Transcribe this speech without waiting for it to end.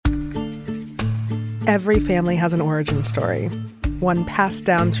Every family has an origin story, one passed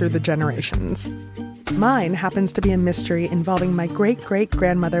down through the generations. Mine happens to be a mystery involving my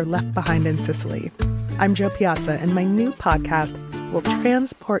great-great-grandmother left behind in Sicily. I'm Jo Piazza, and my new podcast will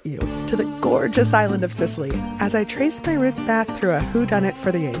transport you to the gorgeous island of Sicily as I trace my roots back through a whodunit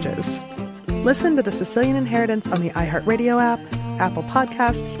for the ages. Listen to The Sicilian Inheritance on the iHeartRadio app, Apple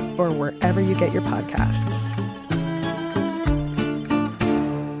Podcasts, or wherever you get your podcasts.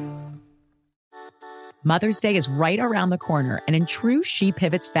 Mother's Day is right around the corner, and in true She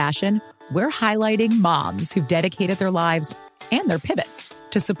Pivots fashion, we're highlighting moms who've dedicated their lives and their pivots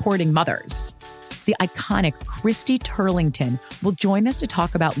to supporting mothers. The iconic Christy Turlington will join us to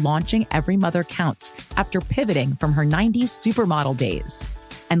talk about launching Every Mother Counts after pivoting from her 90s supermodel days.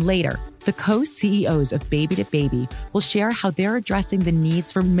 And later, the co-CEOs of Baby to Baby will share how they're addressing the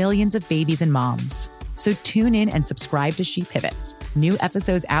needs for millions of babies and moms. So tune in and subscribe to She Pivots. New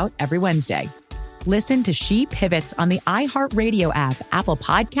episodes out every Wednesday. Listen to She Pivots on the iHeartRadio app, Apple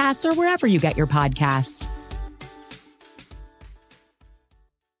Podcasts, or wherever you get your podcasts.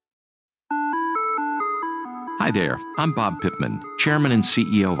 Hi there, I'm Bob Pittman, Chairman and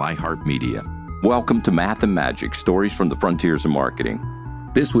CEO of iHeartMedia. Welcome to Math and Magic, Stories from the Frontiers of Marketing.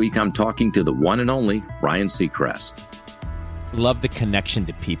 This week, I'm talking to the one and only Ryan Seacrest. Love the connection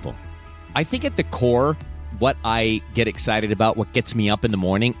to people. I think at the core, what I get excited about, what gets me up in the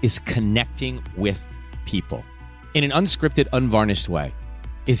morning, is connecting with people in an unscripted, unvarnished way.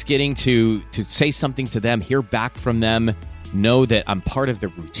 Is getting to say something to them, hear back from them, know that I'm part of the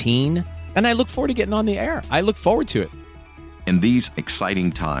routine. And I look forward to getting on the air. I look forward to it. In these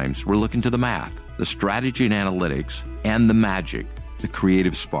exciting times, we're looking to the math, the strategy and analytics, and the magic, the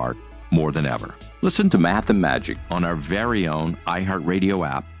creative spark, more than ever. Listen to Math and Magic on our very own iHeartRadio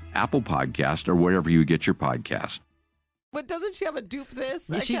app, Apple Podcast, or wherever you get your podcast. But doesn't she have a dupe this?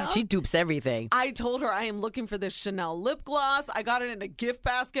 Yeah, she dupes everything. I told her I am looking for this Chanel lip gloss. I got it in a gift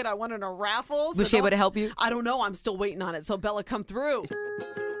basket. I won in a raffle. Was she able to help you? I don't know. I'm still waiting on it. So Bella, come through.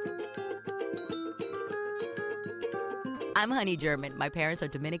 I'm Honey German. My parents are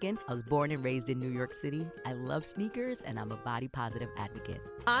Dominican. I was born and raised in New York City. I love sneakers, and I'm a body positive advocate.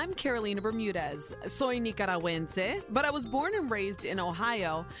 I'm Carolina Bermudez. Soy Nicaragüense, but I was born and raised in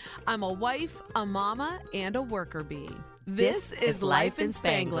Ohio. I'm a wife, a mama, and a worker bee. This is Life in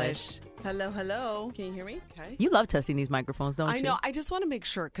Spanglish. Hello, hello. Can you hear me? Okay. You love testing these microphones, don't you? I know. I just want to make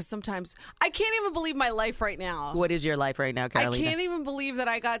sure, because sometimes I can't even believe my life right now. What is your life right now, Carolina? I can't even believe that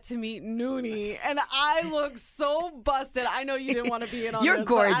I got to meet Noonie, and I look so busted. I know you didn't want to be in on You're this.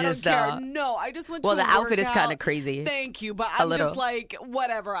 gorgeous, but I don't though. care. No, I just went to Well, the outfit is workout. kind of crazy. Thank you, but I'm just like,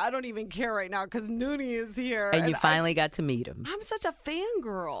 whatever. I don't even care right now because Noonie is here. And you finally got to meet him. I'm such a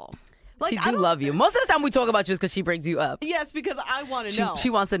fangirl. She do love you. Most of the time we talk about you is because she brings you up. Yes, because I want to know. She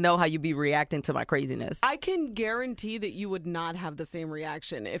wants to know how you be reacting to my craziness. I can guarantee that you would not have the same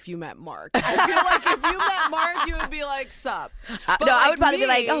reaction if you met Mark. I feel like if you met Mark, you would be like, sup. I would probably be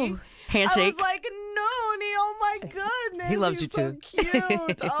like, oh, handshake. I was like, Noonie, oh my goodness. He loves you so too.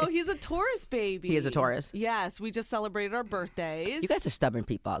 Cute. Oh, he's a Taurus baby. He is a Taurus. Yes, we just celebrated our birthdays. You guys are stubborn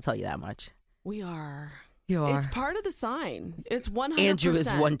people, I'll tell you that much. We are. You are. It's part of the sign. It's 100%. Andrew is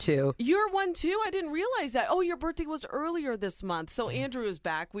 1 too. You're 1 too? I didn't realize that. Oh, your birthday was earlier this month. So Andrew is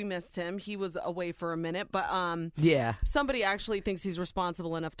back. We missed him. He was away for a minute. But yeah, somebody actually thinks he's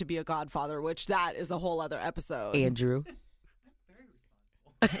responsible enough to be a godfather, which that is a whole other episode. Andrew.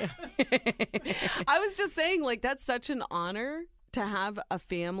 I was just saying, like, that's such an honor to have a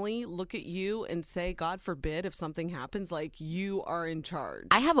family look at you and say, God forbid, if something happens, like, you are in charge.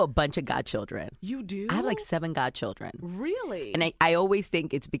 I have a bunch of godchildren. You do? I have like 7 godchildren. Really? And I always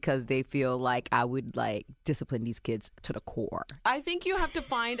think it's because they feel like I would like discipline these kids to the core. I think you have to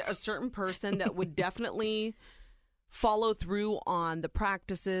find a certain person that would definitely follow through on the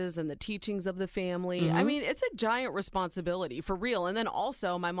practices and the teachings of the family. Mm-hmm. I mean, it's a giant responsibility for real. And then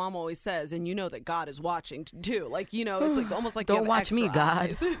also, my mom always says, and you know that God is watching too. Like, you know, it's like almost like don't you have watch me,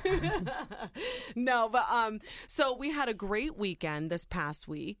 God. No, but so we had a great weekend this past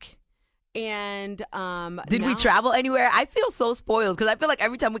week. And did we travel anywhere? I feel so spoiled because I feel like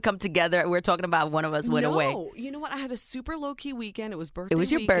every time we come together, we're talking about one of us went away. No, you know what? I had a super low key weekend. It was birthday. It was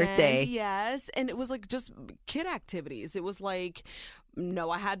your weekend, birthday, yes, and it was like just kid activities. It was like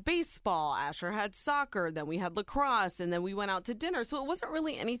Noah had baseball, Asher had soccer, then we had lacrosse, and then we went out to dinner. So it wasn't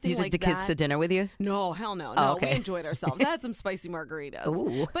really anything. You took like the kids to dinner with you? No, hell no. Oh, no, okay. We enjoyed ourselves. I had some spicy margaritas.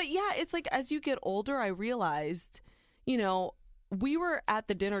 Ooh. But yeah, it's like as you get older, I realized, you know, we were at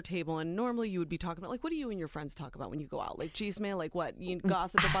the dinner table, and normally you would be talking about, like, what do you and your friends talk about when you go out? Like, geez, man, like what? You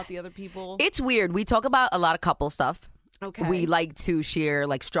gossip about the other people? It's weird. We talk about a lot of couple stuff. Okay. We like to share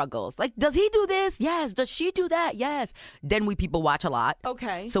like struggles. Like, does he do this? Yes. Does she do that? Yes. Then people watch a lot.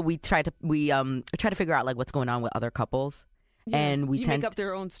 Okay. So we try to figure out like what's going on with other couples. Yeah. And we make up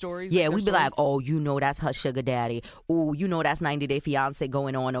their own stories. Yeah, like we'd be like, oh, that's her sugar daddy. Oh, that's 90 Day Fiance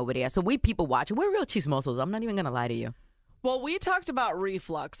going on over there. So people watch it. We're real chismosos. I'm not even going to lie to you. Well, we talked about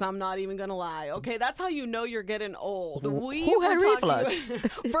reflux. I'm not even going to lie. Okay, that's how you know you're getting old. Who had reflux?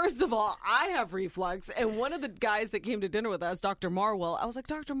 First of all, I have reflux. And one of the guys that came to dinner with us, Dr. Marwell, I was like,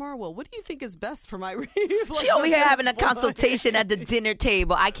 Dr. Marwell, what do you think is best for my reflux? She over here having a consultation at the dinner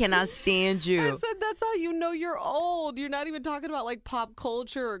table. I cannot stand you. I said, that's how you know you're old. You're not even talking about like pop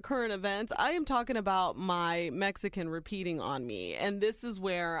culture or current events. I am talking about my Mexican repeating on me. And this is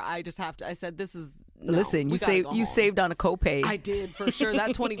where I just have to, I said, this is, no, listen, you saved on a copay. I did, for sure.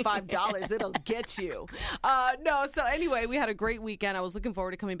 That $25, it'll get you. No, so anyway, we had a great weekend. I was looking forward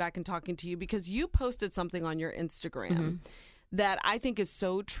to coming back and talking to you because you posted something on your Instagram that I think is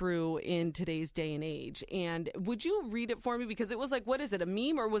so true in today's day and age. And would you read it for me? Because it was like, what is it, a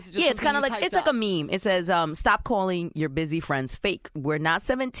meme or was it just it's kind of like, it's like a meme. It says, stop calling your busy friends fake. We're not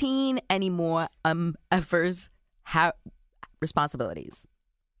 17 anymore. Effers have responsibilities.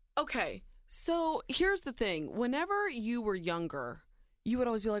 Okay. So here's the thing. Whenever you were younger, you would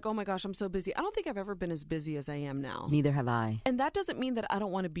always be like, oh my gosh, I'm so busy. I don't think I've ever been as busy as I am now. Neither have I. And that doesn't mean that I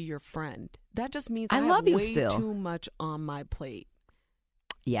don't want to be your friend. That just means I have love you way still. too much on my plate.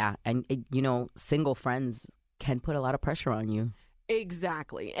 Yeah. And, single friends can put a lot of pressure on you.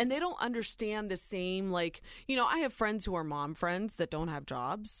 Exactly. And they don't understand the same, like, I have friends who are mom friends that don't have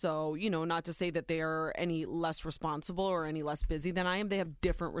jobs. So, not to say that they are any less responsible or any less busy than I am. They have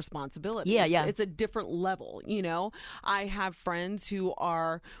different responsibilities. Yeah. It's a different level, I have friends who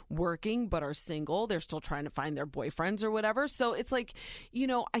are working but are single. They're still trying to find their boyfriends or whatever. So it's like,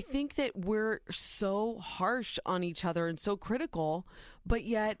 I think that we're so harsh on each other and so critical. But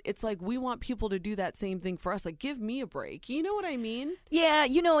yet, it's like we want people to do that same thing for us. Like, give me a break. You know what I mean? Yeah,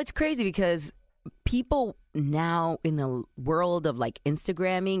 it's crazy because people now in the world of like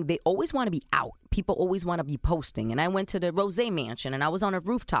Instagramming, they always want to be out. People always want to be posting. And I went to the Rose Mansion and I was on a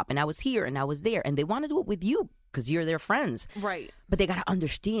rooftop and I was here and I was there. And they want to do it with you because you're their friends. Right. But they got to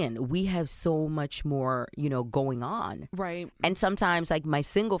understand we have so much more, going on. Right. And sometimes like my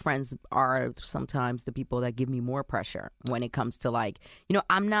single friends are sometimes the people that give me more pressure when it comes to like,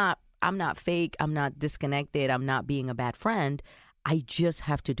 I'm not fake. I'm not disconnected. I'm not being a bad friend. I just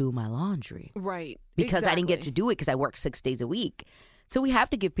have to do my laundry. Right. Because I didn't get to do it because I work 6 days a week. So we have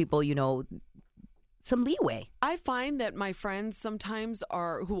to give people, some leeway. I find that my friends sometimes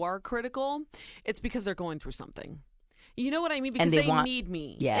who are critical, it's because they're going through something. You know what I mean? Because they need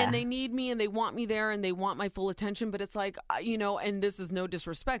me. Yeah. And they need me and they want me there and they want my full attention. But it's like, and this is no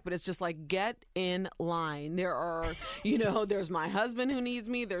disrespect, but it's just like, get in line. There are, there's my husband who needs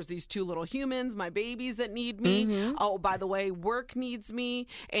me. There's these 2 little humans, my babies that need me. Mm-hmm. Oh, by the way, work needs me.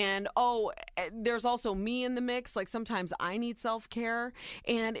 And there's also me in the mix. Like sometimes I need self-care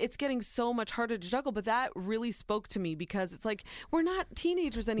and it's getting so much harder to juggle. But that really spoke to me because it's like, we're not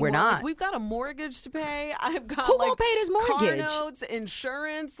teenagers anymore. We're not. Like, we've got a mortgage to pay. I've got Who won't pay his mortgage? Car notes,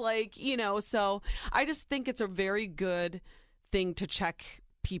 insurance, so I just think it's a very good thing to check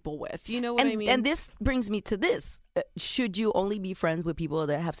people with. You know what I mean? And this brings me to this. Should you only be friends with people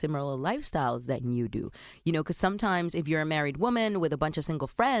that have similar lifestyles than you do? Because sometimes if you're a married woman with a bunch of single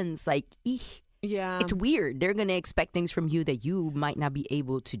friends, like, yeah, it's weird. They're going to expect things from you that you might not be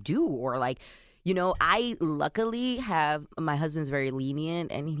able to do or like, I luckily have, my husband's very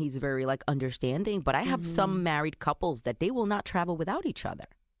lenient and he's very like understanding, but I have some married couples that they will not travel without each other.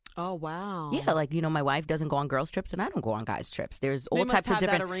 Oh, wow. Yeah, like, my wife doesn't go on girls' trips and I don't go on guys' trips. There's all types of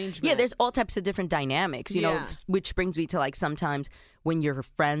different arrangement. Yeah, there's all types of different dynamics, know, which brings me to like sometimes when you're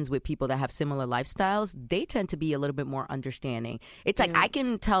friends with people that have similar lifestyles, they tend to be a little bit more understanding. It's like I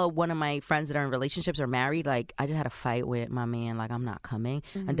can tell one of my friends that are in relationships or married, like, I just had a fight with my man, like, I'm not coming.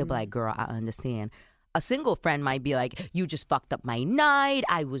 And they'll be like, girl, I understand. A single friend might be like, you just fucked up my night.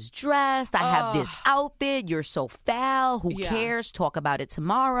 I was dressed. I have this outfit. You're so foul. Who cares? Talk about it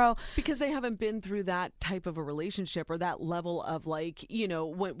tomorrow. Because they haven't been through that type of a relationship or that level of like,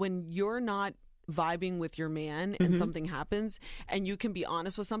 when you're not vibing with your man and something happens and you can be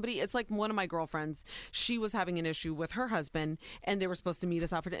honest with somebody. It's like one of my girlfriends, she was having an issue with her husband and they were supposed to meet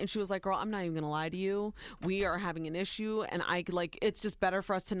us out for dinner and she was like, girl, I'm not even gonna lie to you, we are having an issue and I like, it's just better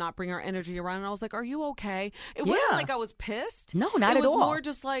for us to not bring our energy around. And I was like, are you okay? It wasn't like I was pissed. No, not at all. It was more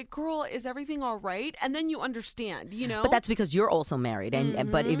just like, girl, is everything all right? And then you understand, you know. But that's because you're also married. And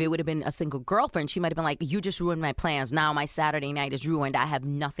but if it would have been a single girlfriend, she might have been like, you just ruined my plans. Now my Saturday night is ruined. I have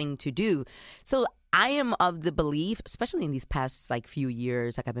nothing to do. So I am of the belief, especially in these past like few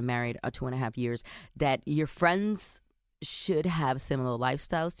years, like I've been married 2.5 years, that your friends should have similar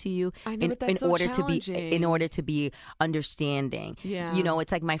lifestyles to you in order to be understanding. Yeah. You know,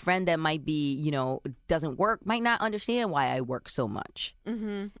 it's like my friend that might be, you know, doesn't work, might not understand why I work so much.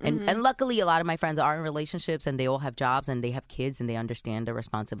 And luckily a lot of my friends are in relationships and they all have jobs and they have kids and they understand their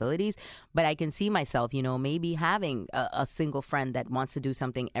responsibilities. But I can see myself, you know, maybe having a single friend that wants to do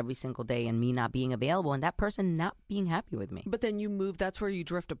something every single day and me not being available and that person not being happy with me. But then you move, that's where you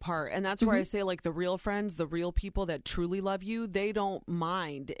drift apart. And that's where I say, like, the real friends, the real people that truly love you, they don't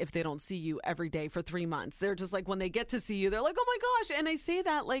mind if they don't see you every day for 3 months. They're just like, when they get to see you, they're like, oh my gosh. And I say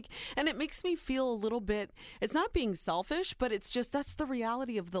that, like, and it makes me feel a little bit, it's not being selfish, but it's just, that's the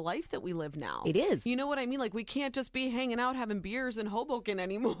reality of the life that we live now. It is. You know what I mean? Like, we can't just be hanging out having beers in Hoboken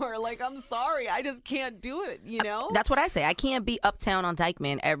anymore. Like, I'm sorry, I just can't do it, you know? That's what I say. I can't be uptown on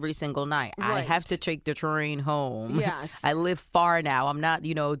Dykeman every single night. Right. I have to take the train home. Yes. I live far now. I'm not,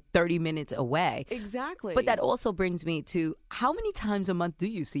 30 minutes away. Exactly. But that also brings me to, how many times a month do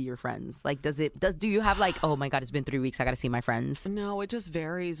you see your friends? Like, do you have like, oh my God, it's been 3 weeks, I got to see my friends? No, it just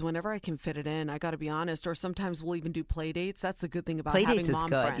varies whenever I can fit it in. I got to be honest. Or sometimes we'll even do play dates. That's the good thing about Play having dates is mom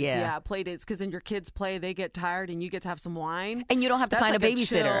good, friends. yeah. Play dates, because then your kids play, they get tired, and you get to have some wine. And you don't have to That's find like a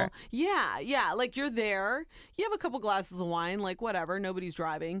babysitter. Yeah. Like, you're there. You have a couple glasses of wine, like whatever. Nobody's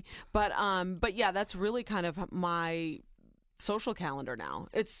driving. But yeah, that's really kind of my social calendar now.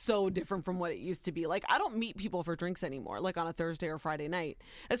 It's so different from what it used to be. Like, I don't meet people for drinks anymore, like on a Thursday or Friday night,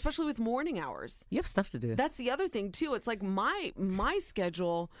 especially with morning hours. You have stuff to do. That's the other thing too. It's like my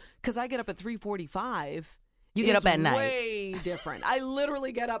schedule, because I get up at 3:45. You get up at night. Way different. I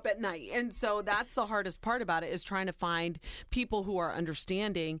literally get up at night. And so that's the hardest part about it, is trying to find people who are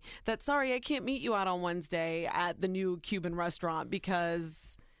understanding that, sorry, I can't meet you out on Wednesday at the new Cuban restaurant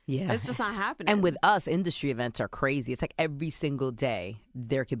because it's just not happening. And with us, industry events are crazy. It's like every single day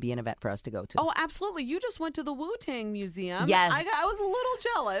there could be an event for us to go to. Oh, absolutely. You just went to the Wu-Tang Museum. Yes. I was a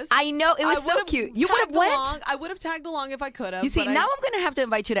little jealous. I know. It was so cute. You would have went? I would have tagged along if I could have. You see, now I'm going to have to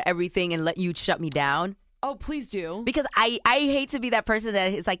invite you to everything and let you shut me down. Oh, please do. Because I hate to be that person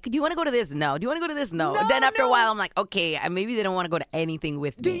that is like, do you want to go to this? No. Do you want to go to this? No. Then after a while, I'm like, okay, maybe they don't want to go to anything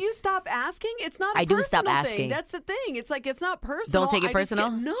with me. Do you stop asking? It's not a I do personal stop asking. thing. That's the thing. It's like, it's not personal. Don't take it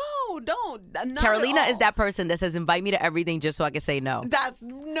personal? No, don't. Not Carolina at all. is that person that says, invite me to everything just so I can say no. That's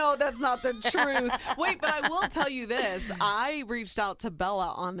not the truth. Wait, but I will tell you this. I reached out to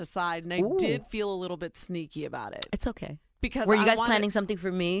Bella on the side, and I did feel a little bit sneaky about it. It's okay. Because were you guys planning something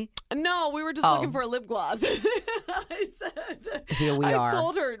for me? No, we were just looking for a lip gloss. I said, here we are. I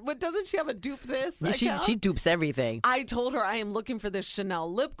told her, but doesn't she have a dupe this? She dupes everything. I told her I am looking for this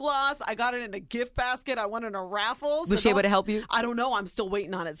Chanel lip gloss. I got it in a gift basket. I won in a raffle. Was she able to help you? I don't know. I'm still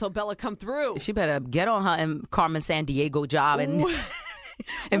waiting on it. So Bella, come through. She better get on her and Carmen Sandiego job and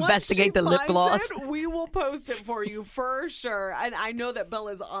investigate the lip gloss. We will post it for you for sure. And I know that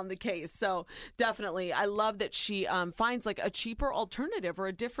Bella's on the case. So definitely, I love that she finds like a cheaper alternative or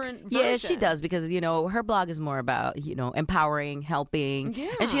a different version. Yeah, she does, because, her blog is more about, empowering, helping.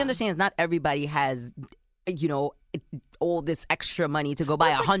 Yeah. And she understands not everybody has, all this extra money to go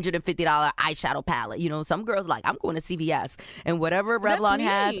buy $150 eyeshadow palette. Some girls like, I'm going to CVS and whatever Revlon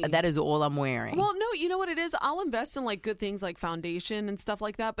has, that is all I'm wearing. Well, no, you know what it is? I'll invest in like good things like foundation and stuff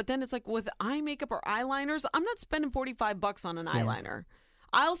like that. But then it's like with eye makeup or eyeliners, I'm not spending $45 on an eyeliner.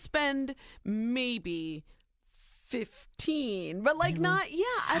 I'll spend maybe 15, but like not. Yeah,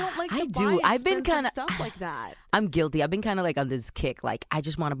 I don't like to buy I've been kind of stuff like that. I'm guilty. I've been kind of like on this kick. Like, I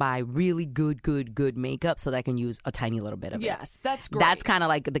just want to buy really good makeup so that I can use a tiny little bit of it. Yes, that's great. That's kind of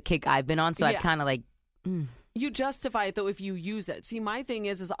like the kick I've been on. So I've kind of like. You justify it though if you use it. See, my thing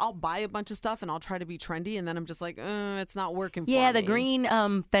is I'll buy a bunch of stuff and I'll try to be trendy, and then I'm just like, it's not working for me. Yeah, the green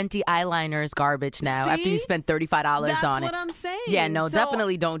Fenty eyeliner is garbage now. See? After you spend $35 on it. That's what I'm saying. Yeah, no, so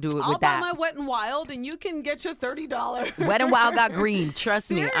definitely don't do it with that. I'll buy my Wet n Wild, and you can get your $30. Wet n Wild got green. Trust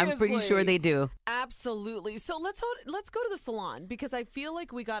Seriously. me, I'm pretty sure they do. Absolutely. So let's go to the salon, because I feel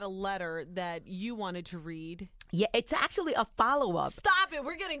like we got a letter that you wanted to read. Yeah, it's actually a follow-up. Stop it.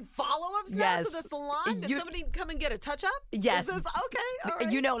 We're getting follow-ups now to the salon? Did somebody come and get a touch-up? Yes. Okay. All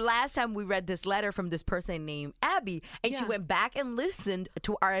right. Last time we read this letter from this person named Abby, and she went back and listened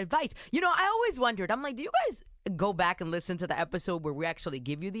to our advice. I always wondered, I'm like, do you guys go back and listen to the episode where we actually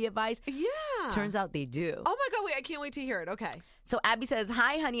give you the advice? Yeah. Turns out they do. Oh my God, wait, I can't wait to hear it. Okay. So Abby says,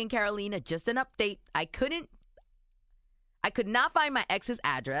 hi, Honey and Carolina, just an update. I couldn't I could not find my ex's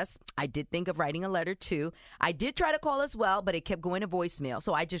address. I did think of writing a letter too. I did try to call as well, but it kept going to voicemail.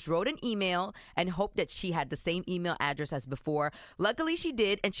 So I just wrote an email and hoped that she had the same email address as before. Luckily she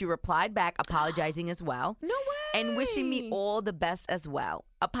did, and she replied back apologizing as well. No way! And wishing me all the best as well.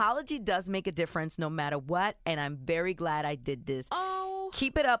 Apology does make a difference no matter what, and I'm very glad I did this. Oh.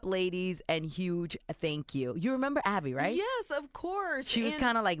 Keep it up, ladies, and huge thank you. You remember Abby, right? Yes, of course. She was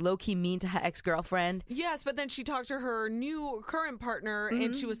kind of like low-key mean to her ex-girlfriend. Yes, but then she talked to her new current partner,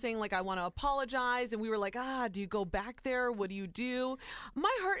 and she was saying, like, I want to apologize. And we were like, do you go back there? What do you do?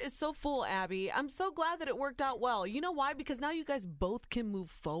 My heart is so full, Abby. I'm so glad that it worked out well. You know why? Because now you guys both can move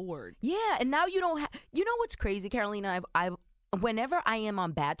forward. Yeah, and now you don't have... You know what's crazy, Carolina? I've whenever I am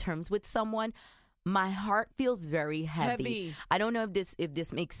on bad terms with someone, my heart feels very heavy. I don't know if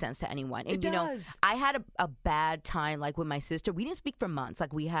this makes sense to anyone. And it does. I had a bad time like with my sister. We didn't speak for months.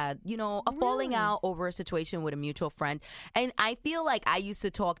 Like we had, a falling out over a situation with a mutual friend. And I feel like I used to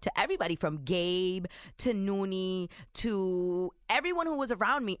talk to everybody from Gabe to Noonie to everyone who was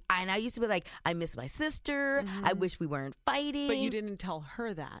around me. And I used to be like, I miss my sister. I wish we weren't fighting. But you didn't tell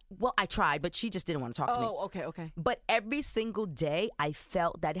her that. Well, I tried, but she just didn't want to talk to me. Oh, okay. But every single day, I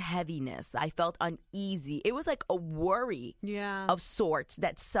felt that heaviness. I felt uneasy. It was like a worry of sorts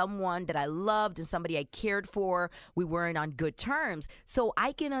that someone that I loved and somebody I cared for, we weren't on good terms. So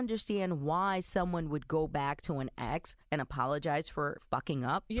I can understand why someone would go back to an ex and apologize for fucking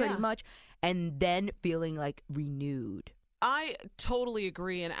up pretty much, and then feeling like renewed. I totally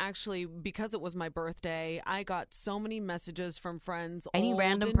agree. And actually, because it was my birthday, I got so many messages from friends. Any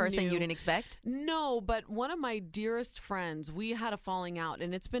random person new. You didn't expect? No, but one of my dearest friends, we had a falling out,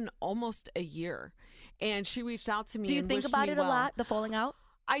 and it's been almost a year. And she reached out to me. Do you think about it a lot, the falling out?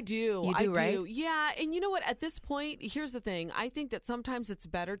 I do. You do, right? Yeah. And you know what? At this point, here's the thing. I think that sometimes it's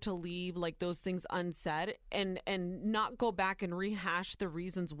better to leave like those things unsaid and not go back and rehash the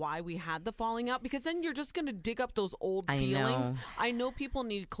reasons why we had the falling out, because then you're just going to dig up those old feelings. I know people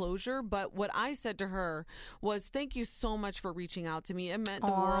need closure, but what I said to her was, thank you so much for reaching out to me. It meant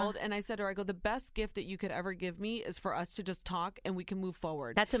the world. And I said to her, I go, the best gift that you could ever give me is for us to just talk and we can move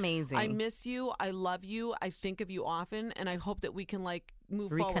forward. That's amazing. I miss you. I love you. I think of you often. And I hope that we can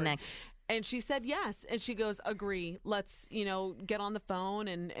move reconnect forward. And she said yes. And she goes, agree. Let's, get on the phone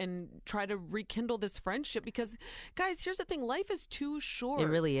and try to rekindle this friendship. Because, guys, here's the thing. Life is too short. It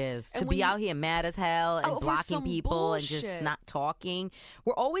really is. To be out here mad as hell and blocking people and just not talking.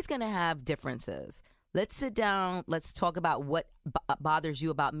 We're always going to have differences. Let's sit down. Let's talk about what bothers you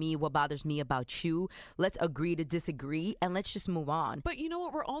about me, what bothers me about you. Let's agree to disagree, and let's just move on. But you know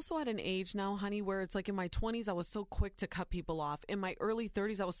what? We're also at an age now, honey, where it's like in my 20s, I was so quick to cut people off. In my early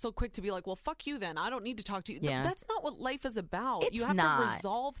 30s, I was so quick to be like, well, fuck you then. I don't need to talk to you. Yeah. That's not what life is about. It's you have not. to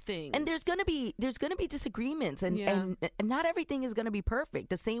resolve things. And there's gonna be disagreements, and not everything is gonna be perfect.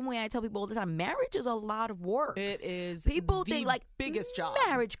 The same way I tell people all the time, marriage is a lot of work. It is. People think like biggest job.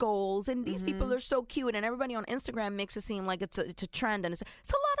 Marriage goals, and these people are so cute, and everybody on Instagram makes it seem like it's a trend, and it's a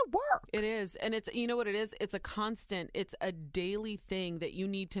lot of work. It is. And it's, you know what it is? It's a constant, it's a daily thing that you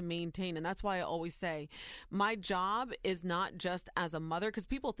need to maintain. And that's why I always say my job is not just as a mother, because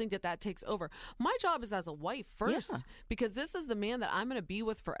people think that takes over. My job is as a wife first, because this is the man that I'm going to be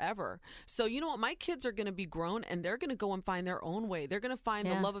with forever. So you know what? My kids are going to be grown, and they're going to go and find their own way. They're going to find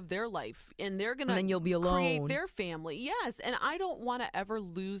the love of their life, and they're going to then you'll be alone. Create their family. Yes. And I don't want to ever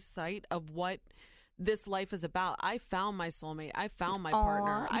lose sight of what this life is about. I found my soulmate. I found my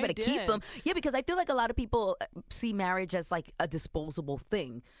partner. You better keep them. Yeah, because I feel like a lot of people see marriage as like a disposable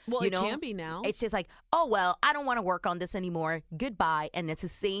thing. Well, it can be now. It's just like, oh, well, I don't want to work on this anymore. Goodbye. And it's the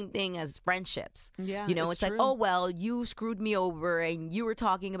same thing as friendships. Yeah, it's true. like, oh, well, you screwed me over and you were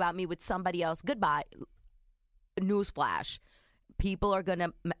talking about me with somebody else. Goodbye. Newsflash. People are going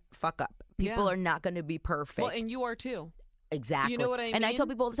to fuck up. People are not going to be perfect. Well, and you are too. Exactly. You know what I mean? And I tell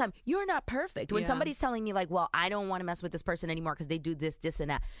people all the time, you're not perfect. When somebody's telling me like, well, I don't want to mess with this person anymore because they do this, and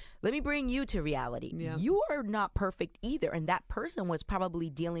that. Let me bring you to reality. Yeah. You are not perfect either. And that person was probably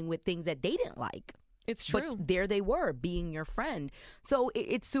dealing with things that they didn't like. It's true. But there they were, being your friend. So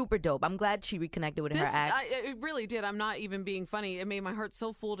it's super dope. I'm glad she reconnected with her ex. It really did. I'm not even being funny. It made my heart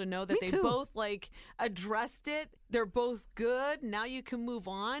so full to know that they both addressed it. They're both good. Now you can move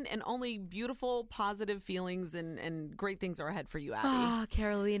on, and only beautiful, positive feelings and great things are ahead for you, Abby. Oh,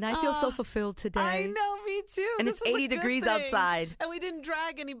 Caroline, I feel so fulfilled today. I know, me too. And it's 80 degrees outside. And we didn't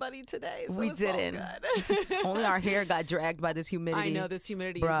drag anybody today. So we it's didn't. All good. Only our hair got dragged by this humidity. I know, this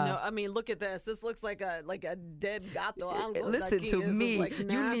humidity Bruh. is I mean, look at this. This looks like like a dead gato. Algo Listen to me.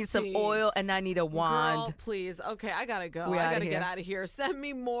 You need some oil, and I need a wand. Girl, please. Okay, I gotta go. I gotta get out of here. Send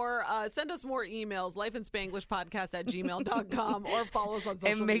us more emails. lifeinspanglishpodcast@gmail.com or follow us on social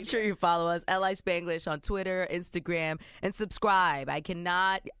media. And make sure you follow us, LI Spanglish, on Twitter, Instagram, and subscribe. I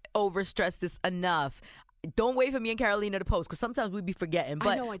cannot overstress this enough. Don't wait for me and Carolina to post, because sometimes we be forgetting.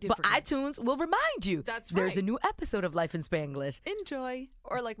 But, I forget. iTunes will remind you. That's right. There's a new episode of Life in Spanglish. Enjoy.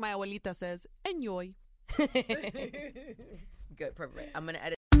 Or like my abuelita says, enjoy. Good, perfect. I'm going to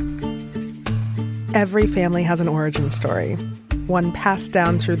edit. Every family has an origin story, one passed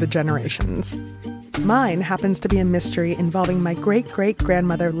down through the generations. Mine happens to be a mystery involving my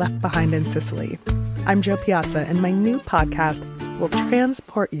great-great-grandmother left behind in Sicily. I'm Jo Piazza, and my new podcast will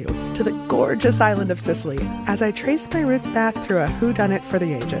transport you to the gorgeous island of Sicily as I trace my roots back through a whodunit for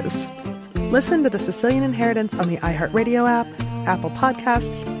the ages. Listen to The Sicilian Inheritance on the iHeartRadio app, Apple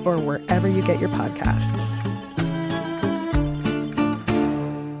Podcasts, or wherever you get your podcasts.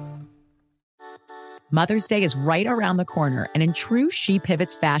 Mother's Day is right around the corner, and in true She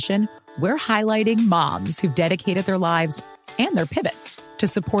Pivots fashion, we're highlighting moms who've dedicated their lives and their pivots to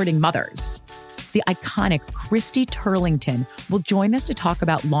supporting mothers. The iconic Christy Turlington will join us to talk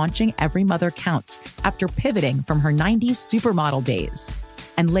about launching Every Mother Counts after pivoting from her 90s supermodel days.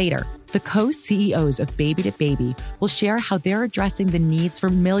 And later, the co-CEOs of Baby to Baby will share how they're addressing the needs for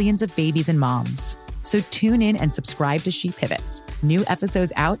millions of babies and moms. So tune in and subscribe to She Pivots. New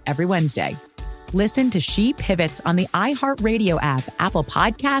episodes out every Wednesday. Listen to She Pivots on the iHeartRadio app, Apple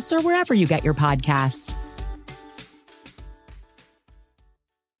Podcasts, or wherever you get your podcasts.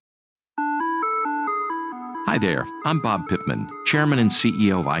 Hi there, I'm Bob Pittman, Chairman and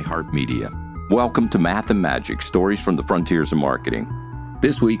CEO of iHeartMedia. Welcome to Math and Magic, Stories from the Frontiers of Marketing.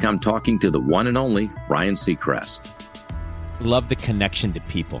 This week, I'm talking to the one and only Ryan Seacrest. Love the connection to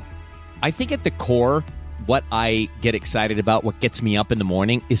people. I think at the core, what I get excited about, what gets me up in the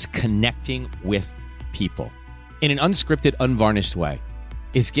morning, is connecting with people in an unscripted, unvarnished way.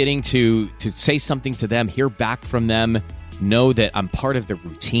 Is getting to say something to them, hear back from them, know that I'm part of the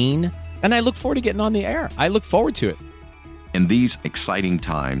routine. And I look forward to getting on the air. I look forward to it. In these exciting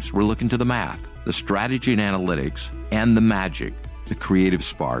times, we're looking to the math, the strategy and analytics, and the magic, the creative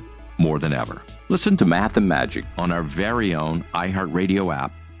spark, more than ever. Listen to Math and Magic on our very own iHeartRadio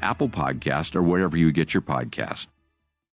app, Apple Podcast, or wherever you get your podcast.